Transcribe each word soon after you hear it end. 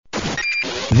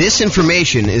This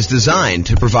information is designed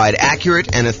to provide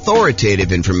accurate and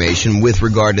authoritative information with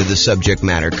regard to the subject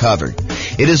matter covered.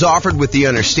 It is offered with the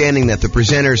understanding that the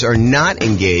presenters are not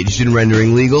engaged in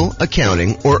rendering legal,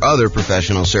 accounting, or other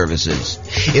professional services.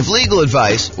 If legal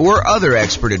advice or other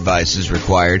expert advice is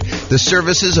required, the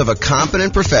services of a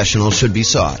competent professional should be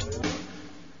sought.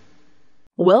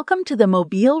 Welcome to the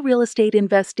Mobile Real Estate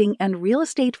Investing and Real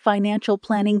Estate Financial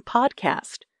Planning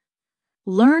podcast.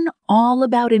 Learn all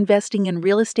about investing in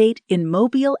real estate in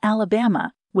Mobile,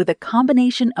 Alabama, with a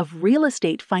combination of real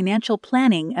estate financial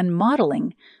planning and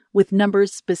modeling with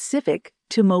numbers specific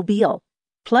to Mobile,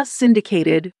 plus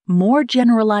syndicated, more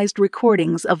generalized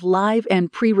recordings of live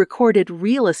and pre-recorded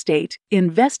real estate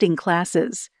investing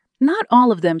classes, not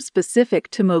all of them specific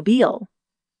to Mobile.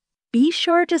 Be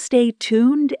sure to stay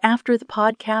tuned after the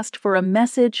podcast for a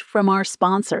message from our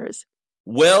sponsors.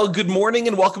 Well, good morning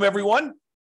and welcome, everyone.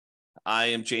 I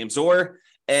am James Orr,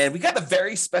 and we got a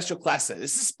very special class today.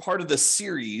 This is part of the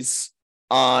series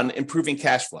on improving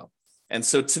cash flow. And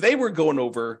so today we're going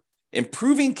over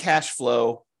improving cash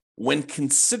flow when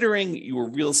considering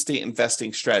your real estate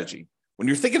investing strategy. When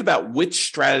you're thinking about which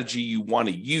strategy you want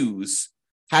to use,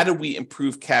 how do we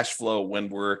improve cash flow when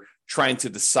we're trying to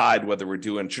decide whether we're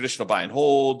doing traditional buy and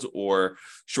hold or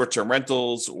short-term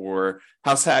rentals or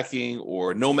house hacking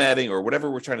or nomading or whatever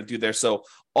we're trying to do there. So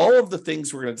all of the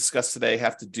things we're going to discuss today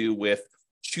have to do with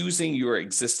choosing your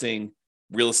existing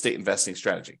real estate investing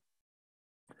strategy.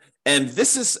 And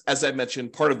this is, as I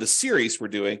mentioned, part of the series we're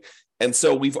doing. And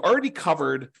so we've already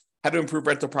covered how to improve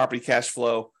rental property cash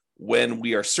flow when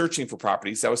we are searching for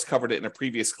properties. That was covered in a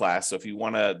previous class. So if you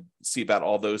want to see about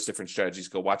all those different strategies,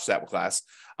 go watch that class.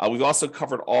 We've also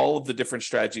covered all of the different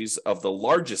strategies of the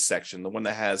largest section, the one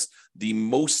that has the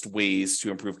most ways to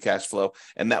improve cash flow,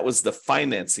 and that was the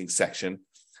financing section.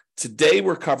 Today,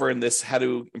 we're covering this, how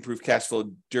to improve cash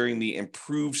flow during the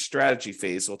improved strategy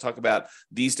phase. So we'll talk about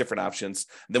these different options.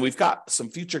 And then we've got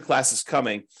some future classes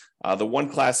coming. The one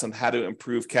class on how to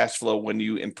improve cash flow when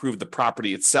you improve the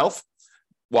property itself,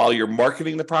 while you're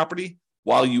marketing the property,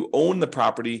 while you own the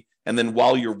property, and then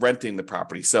while you're renting the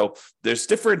property. So there's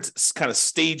different kind of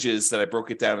stages that I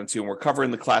broke it down into, and we're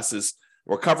covering the classes,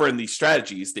 we're covering the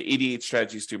strategies, the 88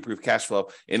 strategies to improve cash flow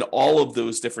in all of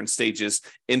those different stages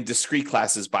in discrete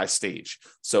classes by stage.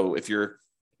 So if you're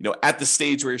at the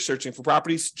stage where you're searching for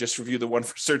properties, just review the one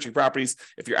for searching properties.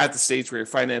 If you're at the stage where you're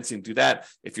financing, do that.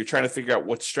 If you're trying to figure out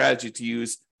what strategy to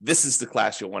use, this is the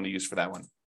class you'll want to use for that one.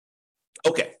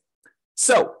 Okay.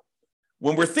 So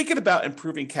when we're thinking about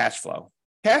improving cash flow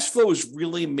is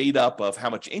really made up of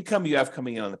how much income you have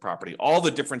coming in on the property, all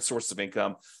the different sources of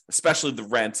income, especially the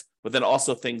rent, but then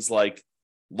also things like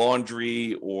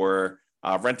laundry or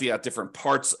renting out different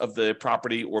parts of the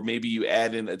property, or maybe you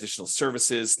add in additional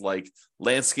services like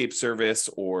landscape service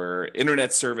or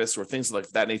internet service or things like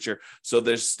that nature. So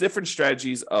there's different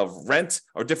strategies of rent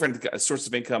or different sources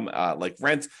of income like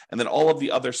rent, and then all of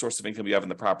the other sources of income you have in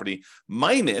the property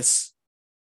minus.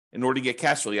 In order to get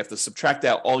cash flow, you have to subtract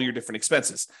out all your different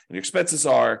expenses. And your expenses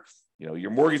are, your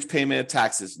mortgage payment,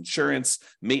 taxes, insurance,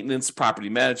 maintenance, property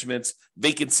management,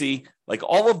 vacancy, like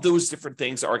all of those different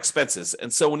things are expenses.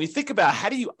 And so when you think about how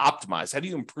do you optimize, how do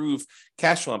you improve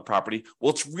cash flow on property?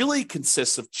 Well, it really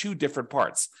consists of two different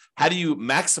parts. How do you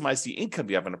maximize the income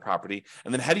you have on a property?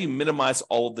 And then how do you minimize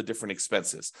all of the different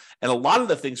expenses? And a lot of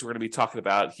the things we're going to be talking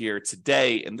about here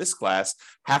today in this class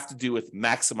have to do with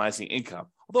maximizing income.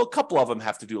 Although a couple of them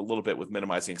have to do a little bit with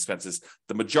minimizing expenses,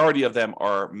 the majority of them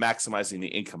are maximizing the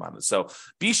income on it. So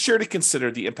be sure to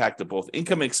consider the impact of both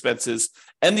income and expenses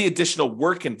and the additional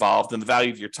work involved and the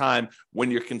value of your time when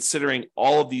you're considering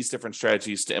all of these different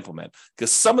strategies to implement.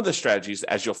 Because some of the strategies,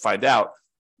 as you'll find out,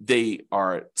 they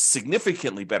are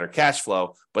significantly better cash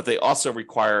flow, but they also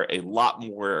require a lot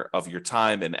more of your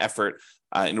time and effort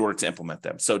in order to implement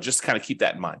them. So just kind of keep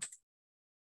that in mind.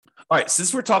 All right,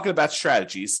 since we're talking about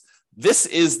strategies, this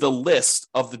is the list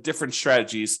of the different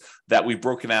strategies that we've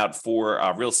broken out for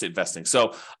real estate investing.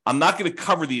 So I'm not going to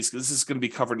cover these because this is going to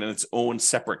be covered in its own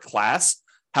separate class.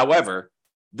 However,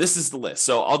 this is the list.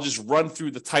 So I'll just run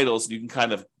through the titles and you can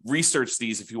kind of research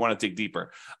these if you want to dig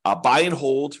deeper. Buy and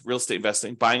hold, real estate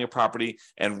investing, buying a property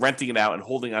and renting it out and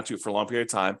holding onto it for a long period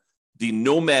of time. The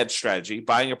nomad strategy,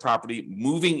 buying a property,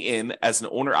 moving in as an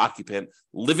owner occupant,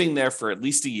 living there for at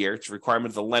least a year. It's a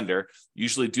requirement of the lender.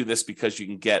 Usually do this because you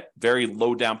can get very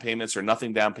low down payments or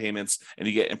nothing down payments, and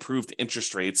you get improved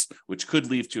interest rates, which could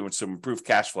lead to some improved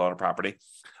cash flow on a property.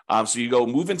 So you go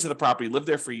move into the property, live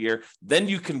there for a year, then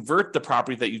you convert the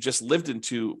property that you just lived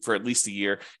into for at least a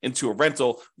year into a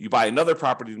rental. You buy another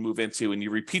property to move into, and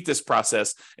you repeat this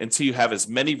process until you have as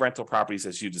many rental properties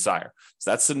as you desire.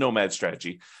 So that's the nomad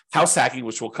strategy. House hacking,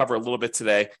 which we'll cover a little bit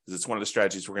today, because it's one of the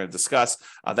strategies we're going to discuss,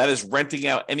 that is renting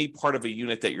out any part of a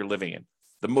unit that you're living in.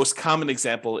 The most common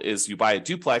example is you buy a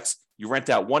duplex, you rent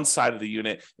out one side of the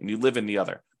unit, and you live in the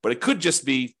other. But it could just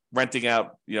be renting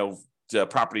out, the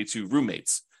property to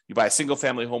roommates. You buy a single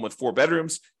family home with 4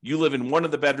 bedrooms, you live in one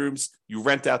of the bedrooms, you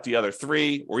rent out the other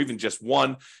 3 or even just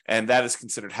one, and that is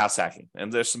considered house hacking.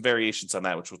 And there's some variations on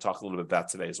that, which we'll talk a little bit about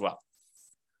today as well.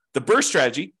 The BRRRR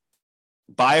strategy: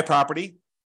 buy a property,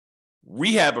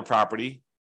 rehab a property,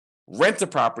 rent a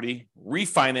property,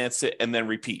 refinance it, and then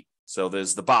repeat. So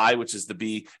there's the buy, which is the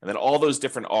B, and then all those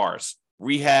different R's: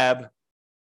 rehab,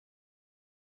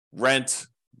 rent,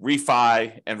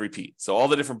 refi, and repeat. So all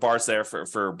the different bars there for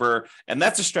BRRRR. And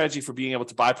that's a strategy for being able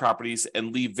to buy properties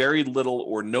and leave very little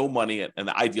or no money in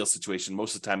the ideal situation.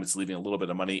 Most of the time, it's leaving a little bit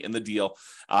of money in the deal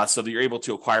so that you're able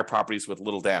to acquire properties with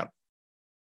little down.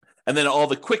 And then all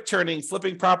the quick turning,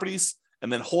 flipping properties,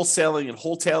 and then wholesaling and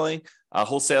wholetailing.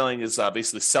 Wholesaling is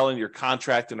basically selling your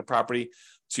contract in a property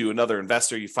to another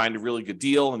investor. You find a really good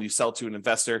deal and you sell to an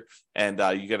investor, and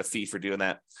you get a fee for doing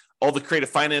that. All the creative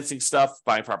financing stuff: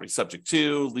 buying property subject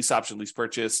to, lease option, lease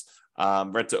purchase,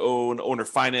 rent to own, owner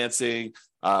financing,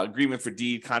 agreement for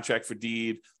deed, contract for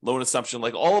deed, loan assumption,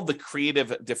 like all of the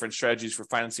creative different strategies for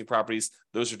financing properties.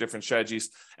 Those are different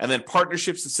strategies. And then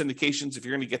partnerships and syndications: if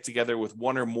you're going to get together with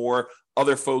one or more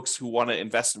other folks who want to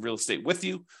invest in real estate with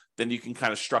you, then you can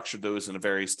kind of structure those in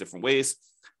various different ways.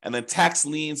 And then tax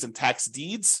liens and tax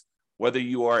deeds: whether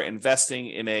you are investing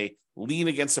in a lien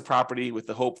against a property with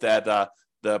the hope that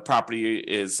the property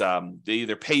is, they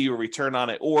either pay you a return on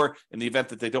it, or in the event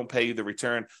that they don't pay you the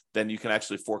return, then you can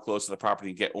actually foreclose on the property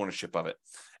and get ownership of it.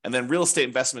 And then real estate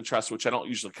investment trust, which I don't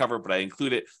usually cover, but I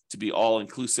include it to be all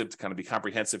inclusive, to kind of be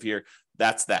comprehensive here.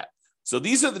 That's that. So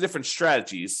these are the different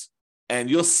strategies. And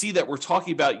you'll see that we're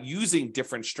talking about using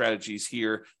different strategies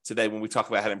here today when we talk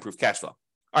about how to improve cash flow.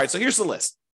 All right, so here's the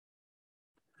list.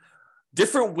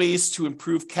 Different ways to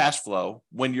improve cash flow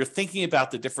when you're thinking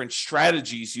about the different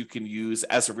strategies you can use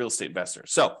as a real estate investor.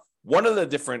 So one of the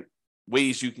different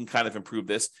ways you can kind of improve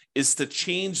this is to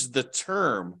change the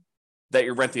term that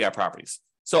you're renting out properties.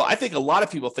 So I think a lot of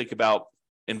people think about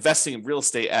investing in real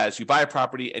estate as you buy a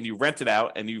property and you rent it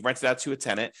out, and you rent it out to a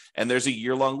tenant, and there's a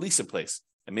year-long lease in place.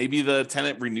 And maybe the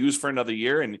tenant renews for another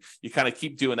year, and you kind of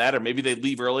keep doing that. Or maybe they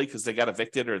leave early because they got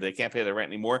evicted or they can't pay their rent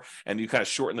anymore, and you kind of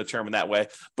shorten the term in that way.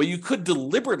 But you could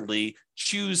deliberately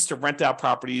choose to rent out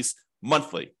properties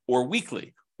monthly or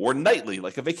weekly or nightly,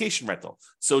 like a vacation rental.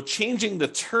 So changing the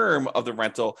term of the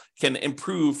rental can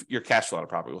improve your cash flow on a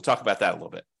property. We'll talk about that a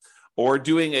little bit. Or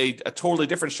doing a totally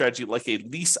different strategy, like a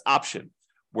lease option,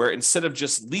 where instead of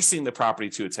just leasing the property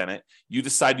to a tenant, you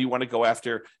decide you want to go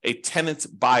after a tenant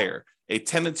buyer, a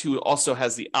tenant who also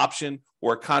has the option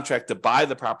or a contract to buy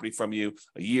the property from you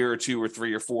a year or 2 or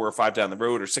 3 or 4 or 5 down the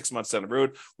road, or 6 months down the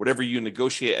road, whatever you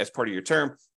negotiate as part of your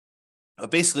term.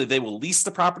 Basically, they will lease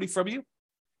the property from you.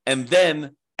 And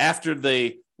then after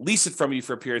they lease it from you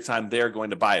for a period of time, they're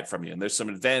going to buy it from you. And there's some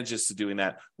advantages to doing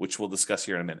that, which we'll discuss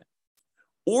here in a minute.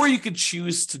 Or you could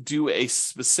choose to do a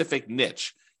specific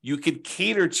niche. You could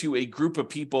cater to a group of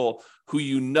people who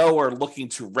you know are looking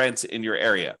to rent in your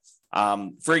area.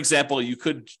 For example, you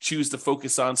could choose to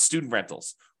focus on student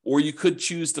rentals, or you could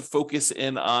choose to focus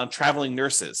in on traveling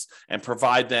nurses and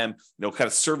provide them, kind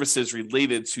of services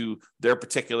related to their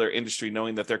particular industry,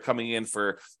 knowing that they're coming in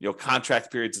for,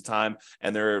 contract periods of time,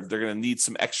 and they're going to need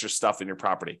some extra stuff in your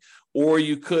property. Or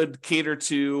you could cater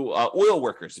to oil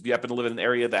workers if you happen to live in an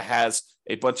area that has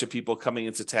a bunch of people coming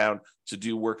into town to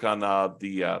do work on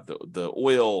the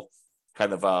oil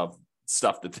kind of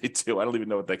stuff that they do. I don't even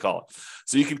know what they call it.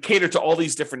 So you can cater to all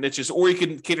these different niches, or you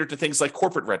can cater to things like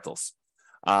corporate rentals.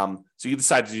 So you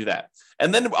decide to do that.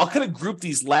 And then I'll kind of group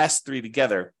these last 3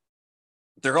 together.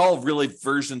 They're all really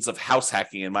versions of house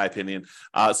hacking, in my opinion.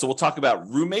 So we'll talk about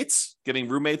roommates, getting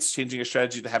roommates, changing a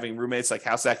strategy to having roommates, like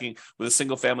house hacking with a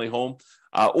single family home,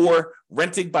 or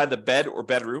renting by the bed or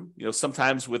bedroom.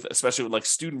 Sometimes especially with like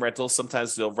student rentals,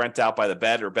 sometimes they'll rent out by the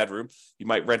bed or bedroom. You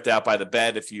might rent out by the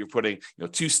bed if you're putting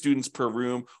 2 students per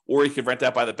room, or you could rent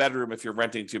out by the bedroom if you're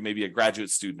renting to maybe a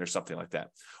graduate student or something like that.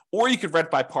 Or you could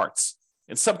rent by parts.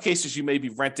 In some cases, you may be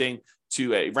renting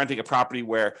a property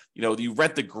where you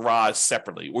rent the garage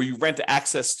separately, or you rent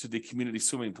access to the community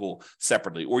swimming pool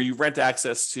separately, or you rent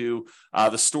access to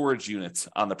the storage units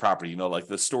on the property, like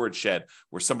the storage shed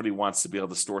where somebody wants to be able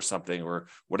to store something or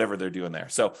whatever they're doing there.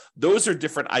 So those are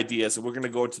different ideas, and we're going to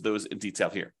go into those in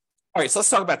detail here. All right, so let's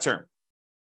talk about term.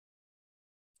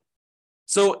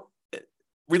 So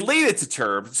related to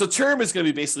term, so term is going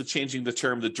to be basically changing the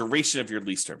term, the duration of your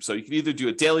lease term. So you can either do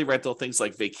a daily rental, things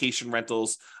like vacation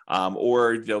rentals,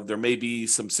 or there may be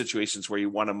some situations where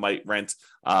you might rent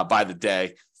by the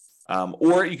day,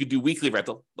 or you could do weekly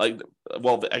rental. I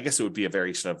guess it would be a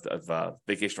variation of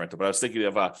vacation rental. But I was thinking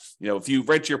of if you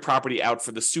rent your property out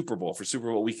for the Super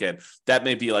Bowl weekend, that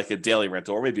may be like a daily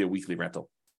rental or maybe a weekly rental.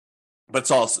 But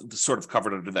it's all sort of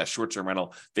covered under that short-term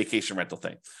rental, vacation rental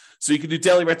thing. So you could do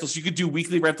daily rentals. You could do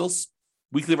weekly rentals.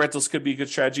 Weekly rentals could be a good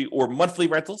strategy, or monthly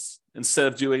rentals. Instead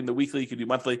of doing the weekly, you could do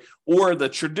monthly. Or the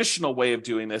traditional way of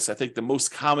doing this, I think the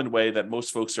most common way that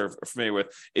most folks are familiar with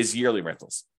is yearly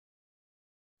rentals.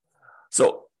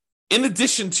 So in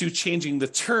addition to changing the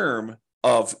term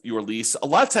of your lease, a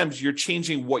lot of times you're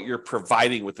changing what you're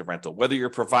providing with the rental, whether you're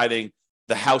providing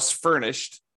the house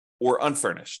furnished or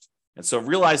unfurnished. And so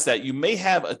realize that you may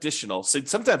have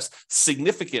sometimes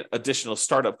significant additional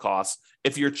startup costs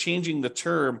if you're changing the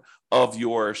term of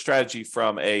your strategy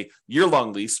from a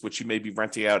year-long lease, which you may be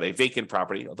renting out a vacant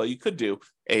property, although you could do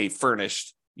a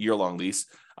furnished year-long lease,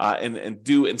 and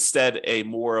do instead a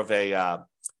more of a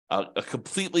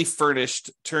completely furnished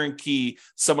turnkey.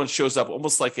 Someone shows up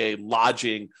almost like a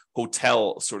lodging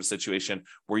hotel sort of situation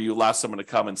where you allow someone to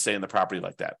come and stay in the property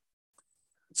like that.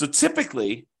 So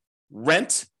typically,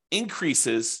 rent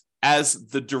increases as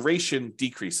the duration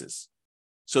decreases.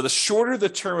 So the shorter the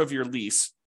term of your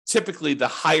lease, typically the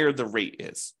higher the rate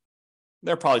is.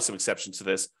 There are probably some exceptions to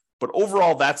this, but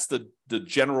overall, that's the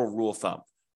general rule of thumb.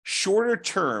 Shorter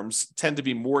terms tend to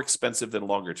be more expensive than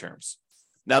longer terms.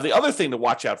 Now, the other thing to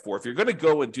watch out for, if you're going to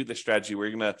go and do the strategy where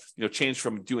you're going to change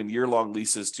from doing year-long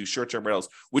leases to short-term rentals,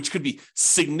 which could be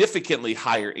significantly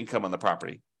higher income on the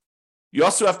property, you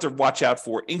also have to watch out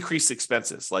for increased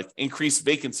expenses, like increased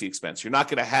vacancy expense. You're not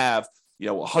going to have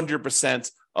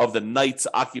 100% of the nights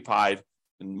occupied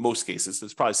in most cases.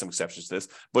 There's probably some exceptions to this,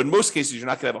 but in most cases, you're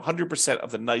not going to have 100% of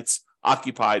the nights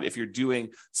occupied if you're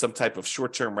doing some type of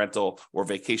short-term rental or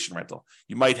vacation rental.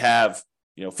 You might have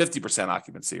 50%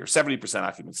 occupancy or 70%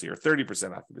 occupancy or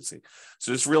 30% occupancy.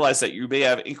 So just realize that you may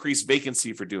have increased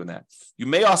vacancy for doing that. You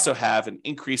may also have an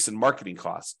increase in marketing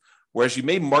costs. Whereas you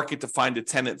may market to find a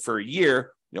tenant for a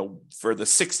year, for the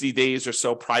 60 days or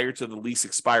so prior to the lease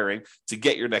expiring to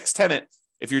get your next tenant.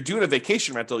 If you're doing a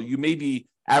vacation rental, you may be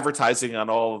advertising on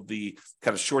all of the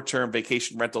kind of short-term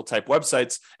vacation rental type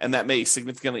websites, and that may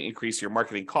significantly increase your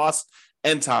marketing costs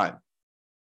and time.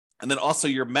 And then also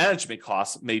your management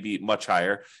costs may be much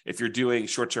higher. If you're doing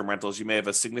short-term rentals, you may have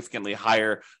a significantly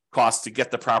higher cost to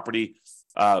get the property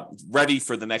ready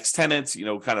for the next tenants,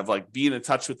 kind of like being in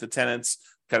touch with the tenants,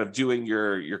 kind of doing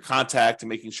your contact and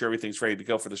making sure everything's ready to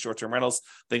go for the short-term rentals.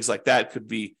 Things like that could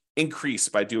be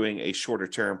increased by doing a shorter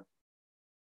term.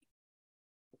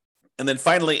 And then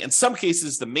finally, in some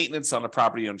cases, the maintenance on the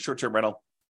property on short-term rental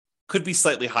could be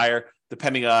slightly higher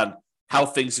depending on how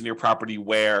things in your property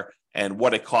wear and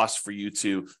what it costs for you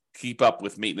to keep up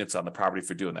with maintenance on the property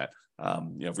for doing that.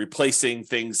 Replacing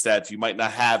things that you might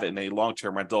not have in a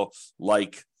long-term rental,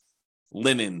 like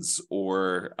linens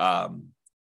or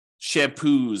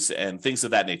shampoos and things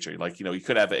of that nature. Like, you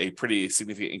could have a pretty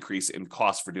significant increase in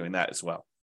cost for doing that as well.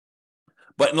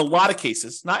 But in a lot of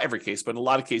cases, not every case, but in a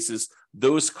lot of cases,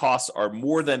 those costs are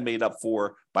more than made up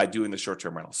for by doing the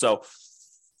short-term rental. So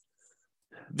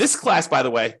this class, by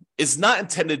the way, is not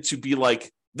intended to be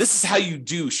like, this is how you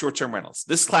do short-term rentals.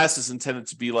 This class is intended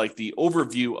to be like the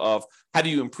overview of how do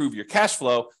you improve your cash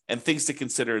flow and things to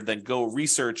consider, then go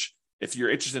research. If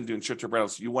you're interested in doing short-term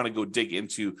rentals, you want to go dig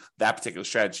into that particular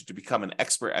strategy to become an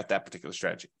expert at that particular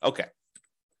strategy. Okay. All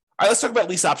right, let's talk about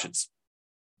lease options.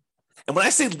 And when I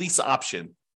say lease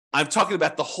option, I'm talking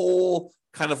about the whole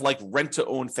kind of like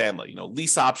rent-to-own family.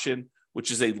 Lease option, which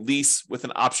is a lease with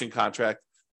an option contract.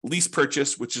 Lease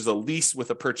purchase, which is a lease with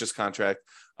a purchase contract.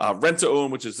 Rent-to-own,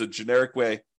 which is a generic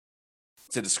way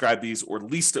to describe these, or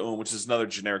lease-to-own, which is another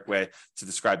generic way to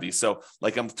describe these. So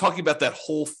like I'm talking about that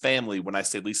whole family when I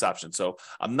say lease option. So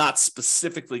I'm not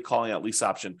specifically calling out lease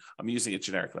option. I'm using it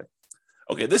generically.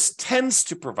 Okay, this tends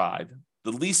to provide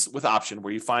the lease with option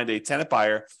where you find a tenant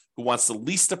buyer who wants to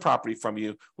lease the property from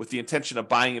you with the intention of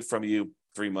buying it from you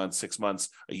 3 months, 6 months,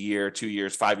 a year, 2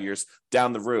 years, 5 years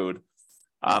down the road.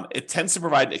 It tends to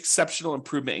provide exceptional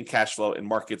improvement in cash flow in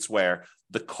markets where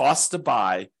the cost to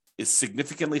buy is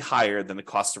significantly higher than the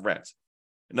cost to rent.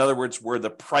 In other words, where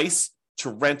the price to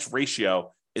rent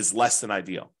ratio is less than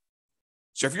ideal.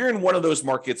 So if you're in one of those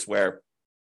markets where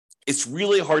it's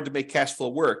really hard to make cash flow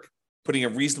work, putting a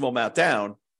reasonable amount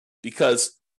down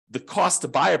because the cost to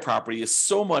buy a property is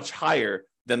so much higher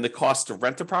than the cost to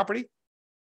rent a property,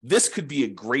 this could be a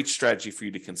great strategy for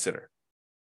you to consider.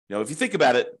 If you think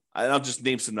about it, and I'll just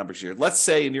name some numbers here. Let's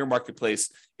say in your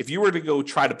marketplace, if you were to go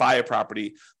try to buy a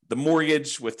property, the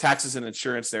mortgage with taxes and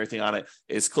insurance and everything on it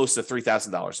is close to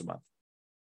 $3,000 a month.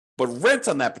 But rent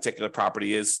on that particular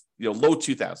property is, low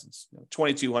 2000s,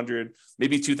 2,200,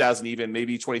 maybe 2,000 even,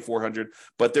 maybe 2,400.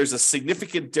 But there's a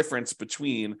significant difference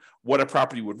between what a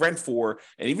property would rent for,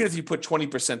 and even if you put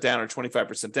 20% down or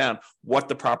 25% down, what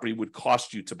the property would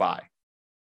cost you to buy.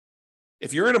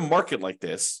 If you're in a market like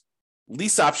this,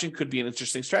 lease option could be an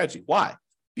interesting strategy. Why?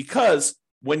 Because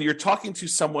when you're talking to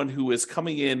someone who is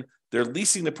coming in, they're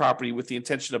leasing the property with the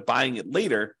intention of buying it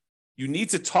later, you need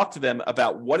to talk to them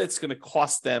about what it's going to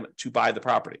cost them to buy the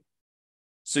property.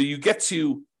 So you get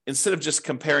to, instead of just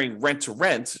comparing rent to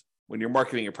rent when you're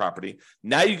marketing your property,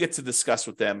 now you get to discuss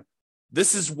with them,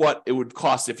 this is what it would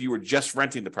cost if you were just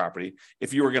renting the property.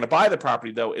 If you were going to buy the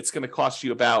property, though, it's going to cost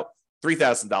you about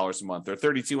 $3,000 a month or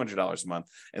 $3,200 a month.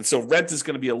 And so rent is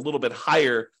going to be a little bit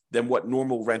higher than what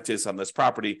normal rent is on this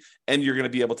property, and you're going to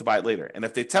be able to buy it later. And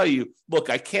if they tell you, look,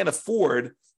 I can't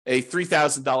afford a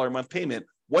 $3,000 a month payment,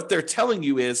 what they're telling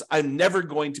you is, I'm never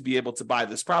going to be able to buy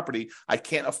this property. I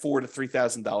can't afford a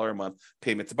 $3,000 a month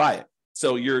payment to buy it.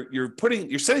 So you're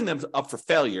setting them up for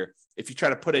failure if you try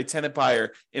to put a tenant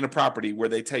buyer in a property where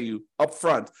they tell you up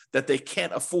front that they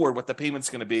can't afford what the payment's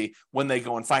going to be when they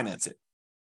go and finance it.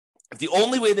 If the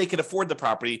only way they can afford the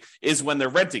property is when they're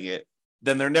renting it,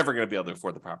 then they're never going to be able to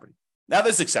afford the property. Now,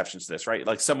 there's exceptions to this, right?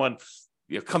 Like someone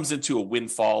comes into a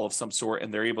windfall of some sort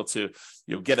and they're able to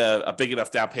get a big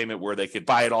enough down payment where they could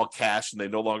buy it all cash and they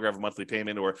no longer have a monthly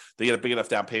payment, or they get a big enough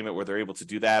down payment where they're able to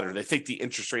do that, or they think the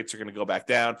interest rates are going to go back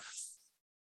down.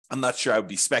 I'm not sure I would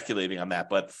be speculating on that,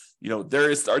 but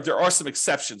there are some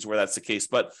exceptions where that's the case.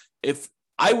 But if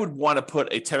I would want to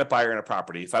put a tenant buyer in a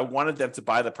property, if I wanted them to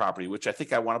buy the property, which I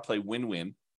think I want to play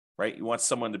win-win, right? You want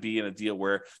someone to be in a deal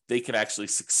where they can actually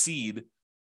succeed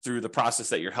through the process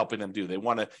that you're helping them do. You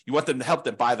want them to help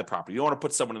them buy the property. You don't want to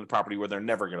put someone in the property where they're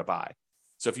never going to buy.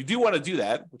 So if you do want to do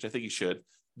that, which I think you should,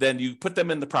 then you put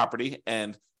them in the property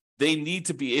and they need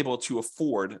to be able to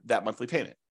afford that monthly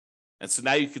payment. And so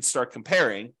now you can start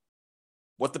comparing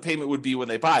what the payment would be when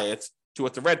they buy it to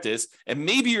what the rent is, and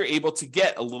maybe you're able to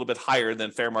get a little bit higher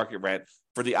than fair market rent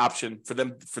for the option for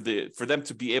them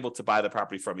to be able to buy the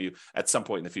property from you at some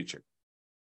point in the future.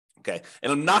 Okay,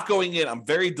 and I'm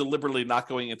very deliberately not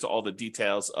going into all the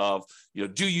details of,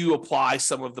 do you apply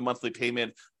some of the monthly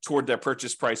payment toward their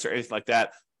purchase price or anything like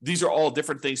that. These are all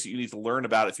different things that you need to learn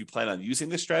about if you plan on using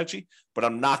this strategy, but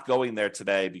I'm not going there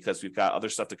today because we've got other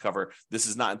stuff to cover. This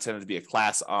is not intended to be a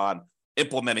class on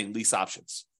implementing lease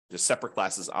options. There's separate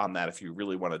classes on that if you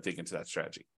really want to dig into that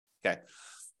strategy. Okay.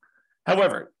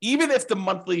 However, even if the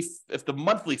monthly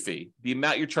fee, the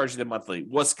amount you're charging them monthly,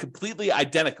 was completely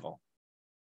identical,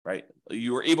 right?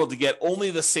 You were able to get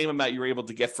only the same amount you were able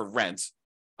to get for rent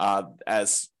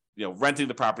as renting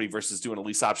the property versus doing a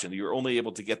lease option. You're only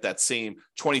able to get that same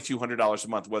 $2,200 a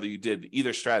month, whether you did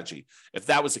either strategy. If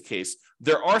that was the case,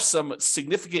 there are some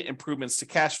significant improvements to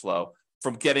cash flow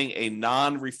from getting a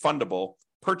non-refundable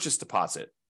purchase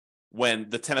deposit when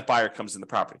the tenant buyer comes in the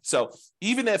property. So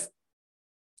even if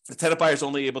the tenant buyer is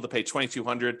only able to pay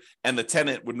 $2,200 and the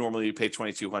tenant would normally pay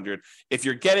 $2,200, if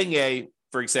you're getting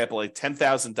for example, a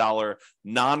 $10,000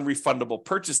 non-refundable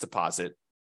purchase deposit,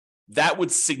 that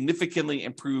would significantly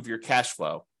improve your cash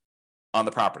flow on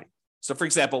the property. So for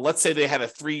example, let's say they had a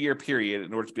 3-year period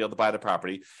in order to be able to buy the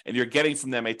property, and you're getting from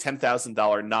them a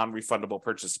 $10,000 non-refundable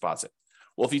purchase deposit.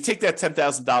 Well, if you take that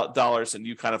 $10,000 and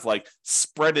you kind of like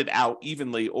spread it out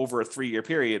evenly over a 3-year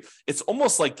period, it's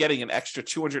almost like getting an extra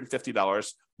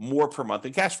 $250 more per month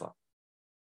in cash flow.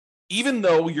 Even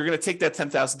though you're going to take that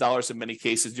 $10,000 in many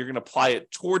cases, you're going to apply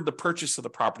it toward the purchase of the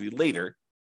property later.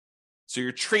 So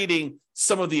you're trading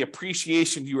some of the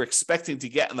appreciation you were expecting to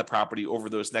get in the property over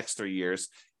those next 3 years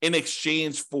in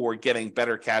exchange for getting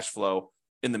better cash flow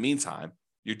in the meantime.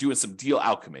 You're doing some deal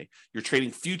alchemy. You're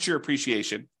trading future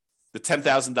appreciation, the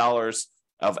 $10,000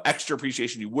 of extra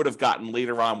appreciation you would have gotten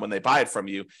later on when they buy it from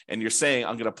you, and you're saying,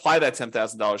 I'm going to apply that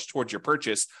 $10,000 towards your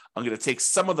purchase. I'm going to take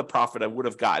some of the profit I would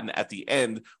have gotten at the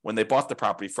end when they bought the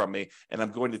property from me, and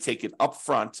I'm going to take it up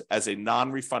front as a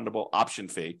non-refundable option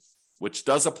fee, which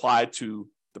does apply to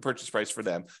the purchase price for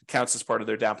them, counts as part of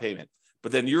their down payment.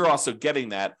 But then you're also getting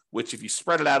that, which if you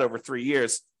spread it out over 3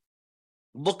 years,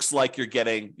 looks like you're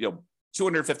getting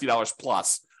 $250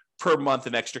 plus per month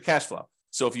in extra cash flow.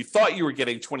 So if you thought you were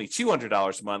getting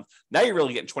 $2,200 a month, now you're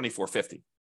really getting $2,450,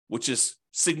 which is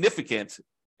significant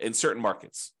in certain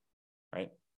markets, right?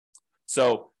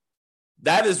 So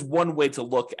that is one way to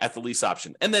look at the lease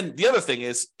option. And then the other thing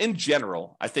is, in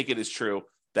general, I think it is true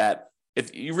that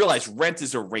if you realize rent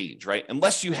is a range, right?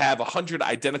 Unless you have 100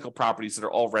 identical properties that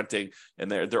are all renting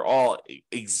and they're all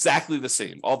exactly the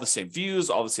same, all the same views,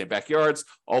 all the same backyards,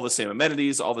 all the same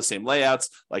amenities, all the same layouts,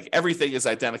 like everything is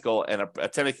identical, and a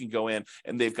tenant can go in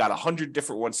and they've got 100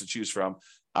 different ones to choose from,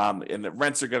 and the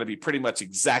rents are going to be pretty much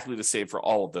exactly the same for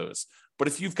all of those. But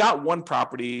if you've got one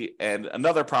property and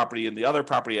another property, and the other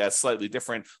property has slightly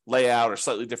different layout or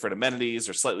slightly different amenities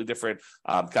or slightly different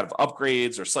kind of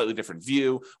upgrades or slightly different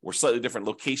view or slightly different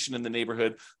location in the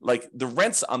neighborhood, like the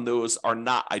rents on those are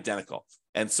not identical.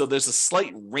 And so there's a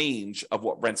slight range of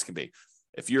what rents can be.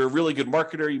 If you're a really good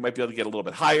marketer, you might be able to get a little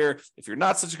bit higher. If you're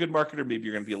not such a good marketer, maybe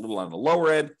you're going to be a little on the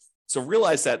lower end. So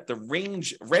realize that the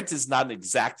range, rent is not an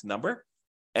exact number,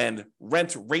 and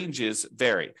rent ranges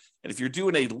vary. And if you're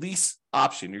doing a lease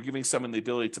option, you're giving someone the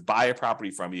ability to buy a property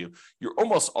from you, you're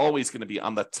almost always going to be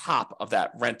on the top of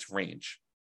that rent range.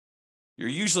 You're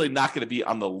usually not going to be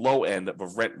on the low end of a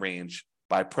rent range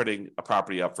by putting a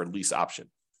property up for lease option,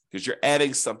 because you're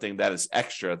adding something that is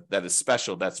extra, that is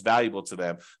special, that's valuable to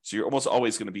them. So you're almost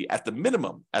always going to be at the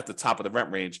minimum at the top of the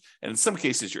rent range. And in some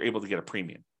cases, you're able to get a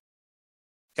premium.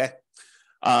 Okay.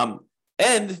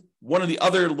 And one of the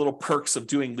other little perks of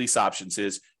doing lease options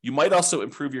is you might also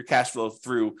improve your cash flow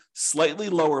through slightly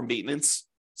lower maintenance,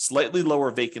 slightly lower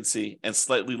vacancy, and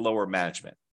slightly lower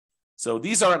management. So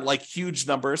these aren't like huge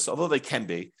numbers, although they can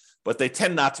be, but they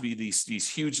tend not to be these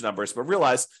huge numbers. But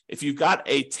realize if you've got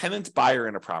a tenant buyer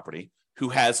in a property who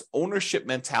has ownership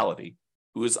mentality,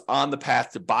 who is on the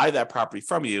path to buy that property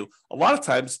from you, a lot of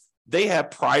times they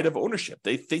have pride of ownership.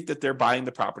 They think that they're buying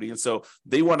the property, and so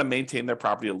they want to maintain their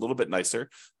property a little bit nicer.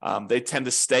 They tend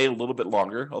to stay a little bit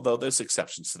longer, although there's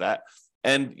exceptions to that.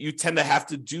 And you tend to have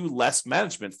to do less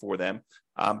management for them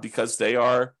because they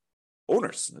are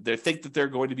owners. They think that they're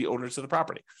going to be owners of the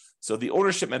property. So the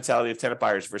ownership mentality of tenant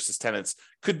buyers versus tenants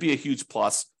could be a huge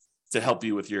plus to help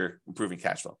you with your improving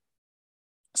cash flow.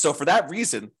 So for that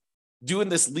reason, doing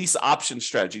this lease option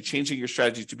strategy, changing your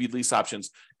strategy to be lease options,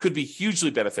 could be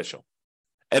hugely beneficial.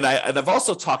 And I've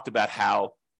also talked about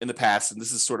how in the past, and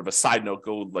this is sort of a side note,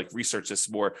 go like research this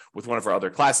more with one of our other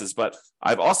classes, but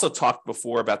I've also talked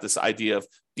before about this idea of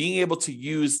being able to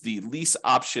use the lease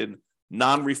option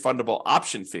non-refundable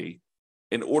option fee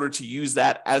in order to use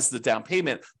that as the down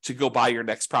payment to go buy your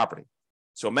next property.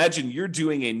 So imagine you're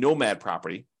doing a nomad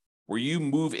property where you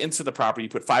move into the property, you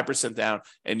put 5% down,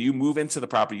 and you move into the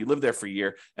property, you live there for a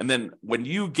year. And then when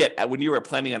you are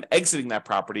planning on exiting that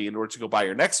property in order to go buy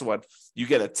your next one, you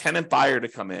get a tenant buyer to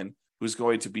come in who's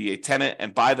going to be a tenant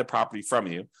and buy the property from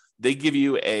you. They give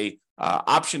you a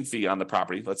option fee on the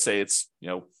property. Let's say it's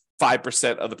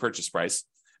 5% of the purchase price.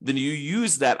 Then you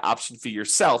use that option fee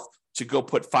yourself to go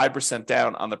put 5%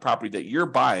 down on the property that you're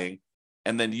buying,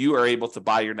 and then you are able to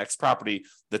buy your next property.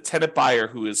 The tenant buyer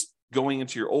who is going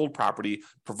into your old property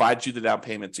provides you the down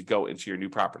payment to go into your new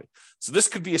property. So this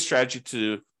could be a strategy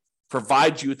to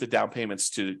provide you with the down payments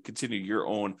to continue your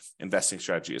own investing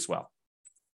strategy as well.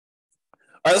 All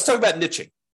right, let's talk about niching.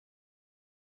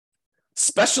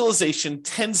 Specialization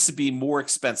tends to be more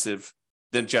expensive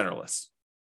than generalists.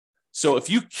 So if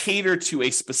you cater to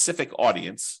a specific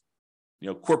audience,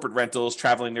 corporate rentals,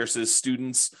 traveling nurses,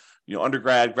 students,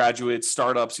 undergrad, graduates,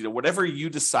 startups, whatever you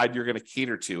decide you're going to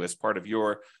cater to as part of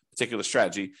your particular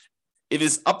strategy, it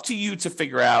is up to you to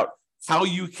figure out how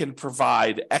you can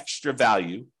provide extra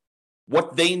value,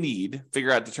 what they need,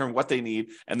 determine what they need,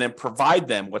 and then provide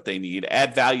them what they need,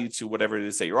 add value to whatever it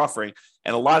is that you're offering.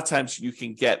 And a lot of times you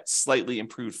can get slightly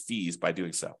improved fees by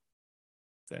doing so.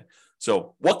 Okay.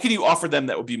 So what can you offer them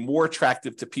that would be more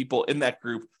attractive to people in that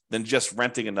group than just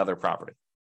renting another property?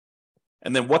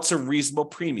 And then what's a reasonable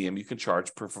premium you can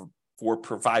charge for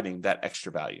providing that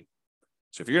extra value?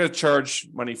 So if you're going to charge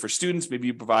money for students, maybe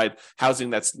you provide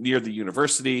housing that's near the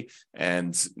university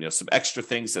and some extra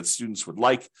things that students would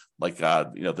like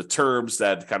the terms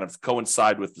that kind of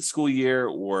coincide with the school year,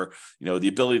 or the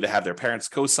ability to have their parents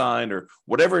co-sign, or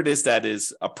whatever it is that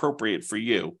is appropriate for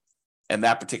you and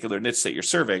that particular niche that you're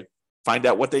serving. Find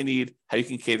out what they need, how you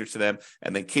can cater to them,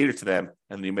 and then cater to them,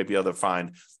 and then you may be able to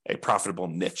find a profitable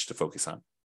niche to focus on.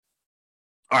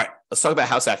 All right, let's talk about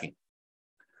house hacking.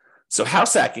 So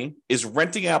house hacking is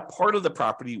renting out part of the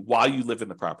property while you live in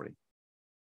the property.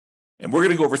 And we're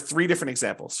going to go over 3 different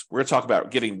examples. We're going to talk about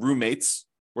getting roommates.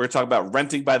 We're going to talk about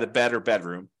renting by the bed or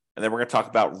bedroom. And then we're going to talk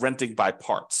about renting by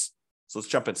parts. So let's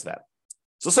jump into that.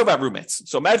 So let's talk about roommates.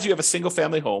 So imagine you have a single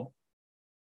family home.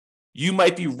 You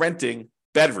might be renting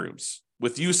bedrooms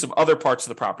with use of other parts of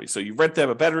the property. So you rent them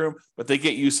a bedroom, but they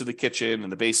get use of the kitchen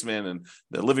and the basement and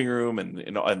the living room and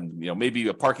maybe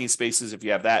a parking spaces if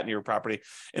you have that in your property.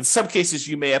 In some cases,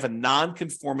 you may have a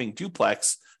non-conforming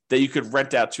duplex that you could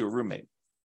rent out to a roommate.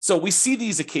 So we see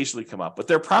these occasionally come up, but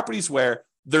they're properties where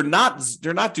they're not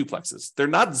duplexes. They're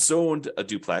not zoned a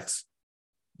duplex.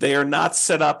 They are not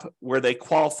set up where they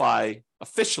qualify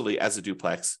officially as a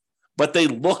duplex, but they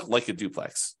look like a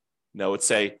duplex.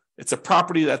 It's a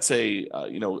property that's a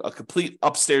complete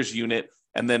upstairs unit,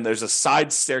 and then there's a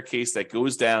side staircase that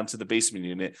goes down to the basement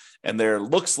unit, and there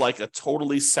looks like a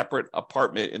totally separate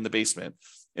apartment in the basement.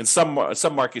 In some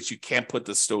markets, you can't put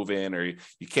the stove in, or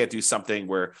you can't do something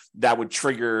where that would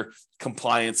trigger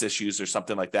compliance issues or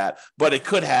something like that. But it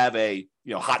could have a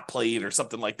hot plate or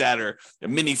something like that, or a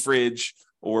mini fridge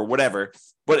or whatever.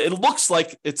 But it looks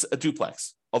like it's a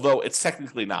duplex, although it's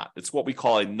technically not. It's what we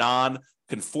call a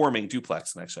non-conforming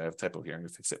duplex. And actually, I have a typo here. I'm going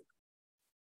to fix it.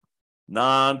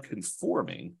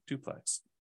 Non-conforming duplex.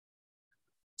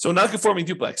 So non-conforming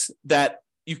duplex that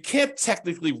you can't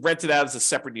technically rent it out as a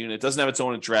separate unit. It doesn't have its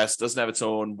own address, doesn't have its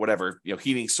own whatever,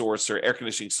 heating source or air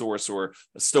conditioning source or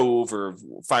a stove or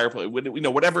fireplace,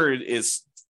 whatever it is,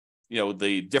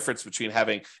 the difference between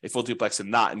having a full duplex and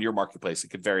not in your marketplace,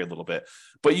 it could vary a little bit.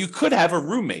 But you could have a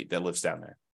roommate that lives down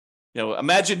there.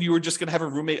 Imagine you were just going to have a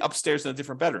roommate upstairs in a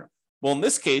different bedroom. Well, in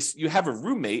this case, you have a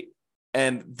roommate,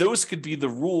 and those could be the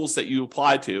rules that you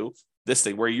apply to this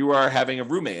thing where you are having a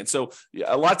roommate. And so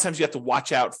a lot of times you have to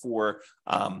watch out for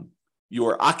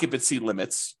your occupancy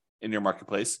limits in your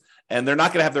marketplace, and they're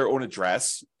not going to have their own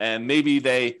address. And maybe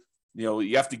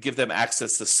you have to give them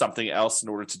access to something else in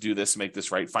order to do this and make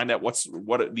this right. Find out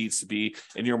what it needs to be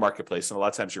in your marketplace. And a lot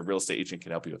of times your real estate agent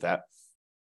can help you with that.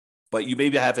 But you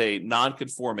maybe have a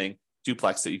non-conforming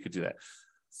duplex that you could do that.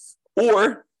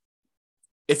 Or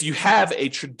if you have a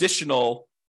traditional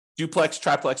duplex,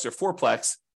 triplex, or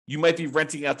fourplex, you might be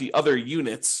renting out the other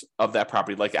units of that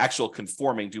property, like actual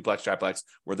conforming duplex, triplex,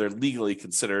 where they're legally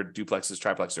considered duplexes,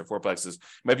 triplexes, or fourplexes.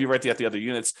 You might be renting out the other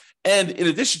units. And in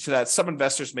addition to that, some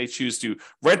investors may choose to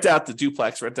rent out the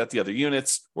duplex, rent out the other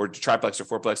units, or triplex or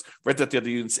fourplex, rent out the other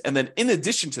units. And then in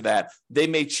addition to that, they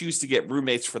may choose to get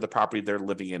roommates for the property they're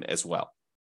living in as well.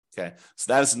 Okay,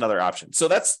 so that is another option. So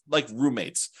that's like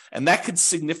roommates, and that could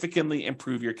significantly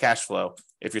improve your cash flow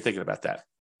if you're thinking about that.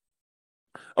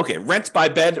 Okay, rent by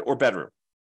bed or bedroom.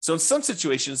 So in some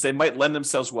situations, they might lend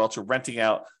themselves well to renting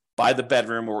out by the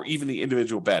bedroom or even the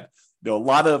individual bed. A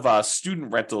lot of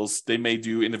student rentals, they may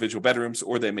do individual bedrooms,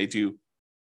 or they may do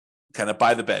kind of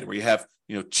by the bed, where you have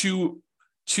two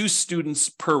students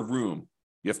per room.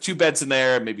 You have two beds in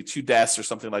there, maybe two desks or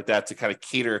something like that to kind of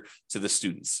cater to the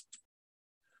students.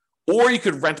 Or you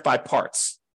could rent by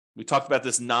parts. We talked about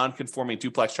this non-conforming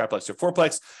duplex, triplex, or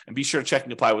fourplex, and be sure to check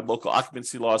and apply with local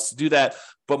occupancy laws to do that.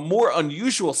 But more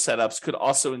unusual setups could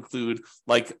also include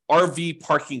like RV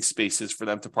parking spaces for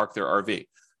them to park their RV.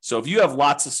 So if you have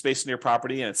lots of space in your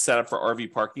property and it's set up for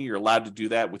RV parking, you're allowed to do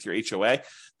that with your HOA,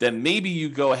 then maybe you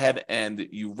go ahead and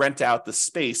you rent out the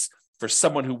space for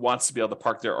someone who wants to be able to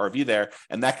park their RV there,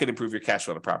 and that could improve your cash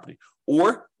flow on the property.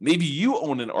 Or maybe you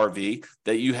own an RV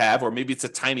that you have, or maybe it's a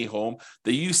tiny home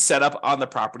that you set up on the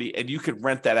property, and you could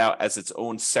rent that out as its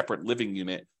own separate living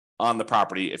unit on the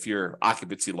property if your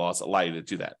occupancy laws allow you to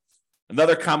do that.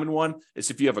 Another common one is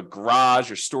if you have a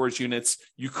garage or storage units,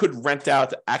 you could rent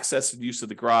out the access and use of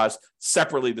the garage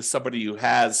separately to somebody who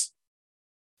has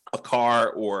a car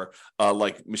or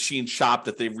like machine shop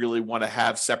that they really want to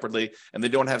have separately, and they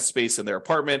don't have space in their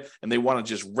apartment, and they want to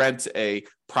just rent a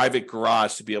private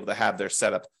garage to be able to have their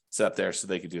setup there so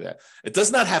they can do that. It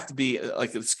does not have to be,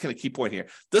 like, it's kind of key point here,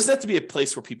 it doesn't have to be a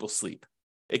place where people sleep.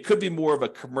 It could be more of a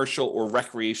commercial or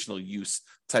recreational use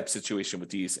type situation with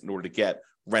these in order to get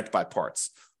rent by parts.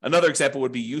 Another example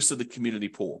would be use of the community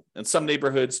pool. In some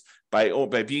neighborhoods, by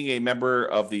being a member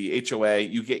of the HOA,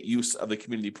 you get use of the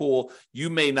community pool. You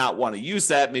may not want to use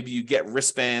that. Maybe you get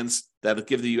wristbands that'll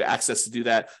give you access to do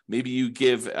that. Maybe you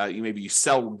maybe you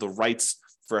sell the rights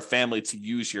for a family to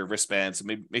use your wristbands.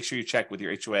 Maybe make sure you check with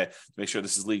your HOA to make sure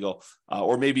this is legal.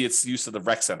 Or maybe it's use of the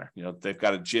rec center. They've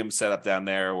got a gym set up down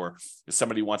there, or if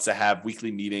somebody wants to have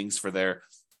weekly meetings for their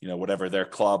whatever, their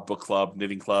club, book club,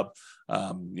 knitting club,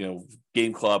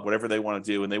 game club, whatever they want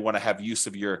to do, and they want to have use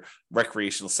of your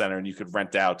recreational center, and you could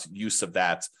rent out use of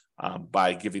that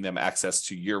by giving them access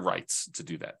to your rights to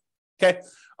do that. Okay.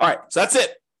 All right. So that's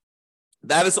it.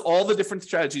 That is all the different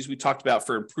strategies we talked about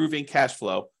for improving cash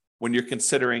flow when you're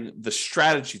considering the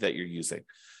strategy that you're using.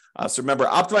 So remember,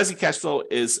 optimizing cash flow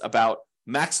is about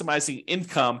maximizing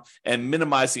income and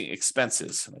minimizing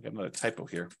expenses. I got another typo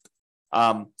here.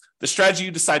 The strategy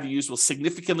you decide to use will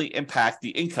significantly impact the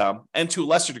income and, to a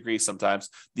lesser degree sometimes,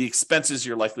 the expenses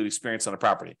you're likely to experience on a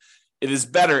property. It is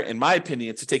better, in my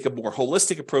opinion, to take a more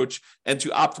holistic approach and to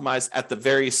optimize at the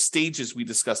various stages we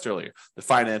discussed earlier: the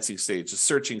financing stage, the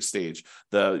searching stage,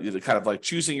 the kind of like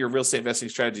choosing your real estate investing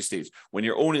strategy stage, when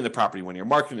you're owning the property, when you're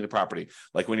marketing the property,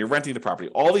 like when you're renting the property,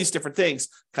 all these different things.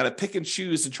 Kind of pick and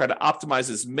choose and try to optimize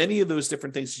as many of those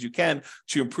different things as you can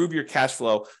to improve your cash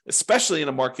flow, especially in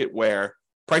a market where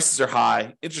prices are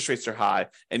high, interest rates are high,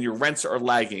 and your rents are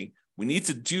lagging. We need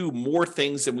to do more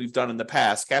things than we've done in the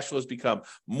past. Cash flow has become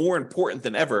more important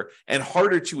than ever and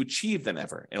harder to achieve than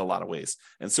ever in a lot of ways.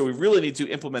 And so we really need to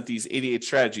implement these 88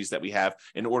 strategies that we have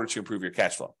in order to improve your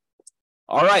cash flow.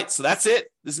 All right, so that's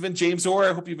it. This has been James Orr.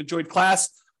 I hope you've enjoyed class.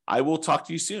 I will talk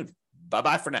to you soon.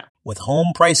 Bye-bye for now. With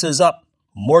home prices up,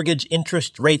 mortgage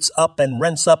interest rates up, and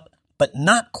rents up, but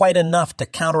not quite enough to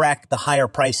counteract the higher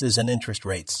prices and interest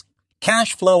rates.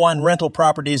 Cash flow on rental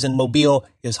properties in Mobile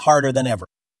is harder than ever.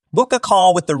 Book a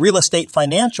call with the Real Estate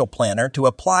Financial Planner to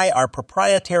apply our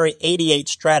proprietary 88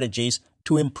 strategies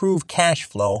to improve cash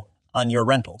flow on your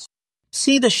rentals.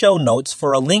 See the show notes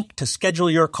for a link to schedule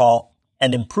your call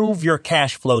and improve your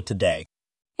cash flow today.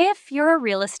 If you're a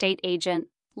real estate agent,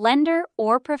 lender,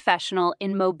 or professional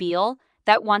in Mobile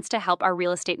that wants to help our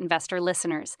real estate investor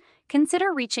listeners,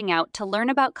 consider reaching out to learn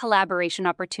about collaboration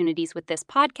opportunities with this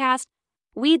podcast.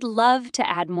 We'd love to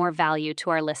add more value to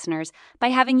our listeners by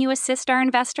having you assist our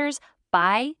investors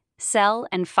buy, sell,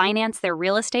 and finance their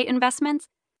real estate investments.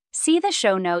 See the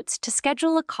show notes to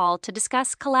schedule a call to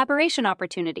discuss collaboration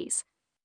opportunities.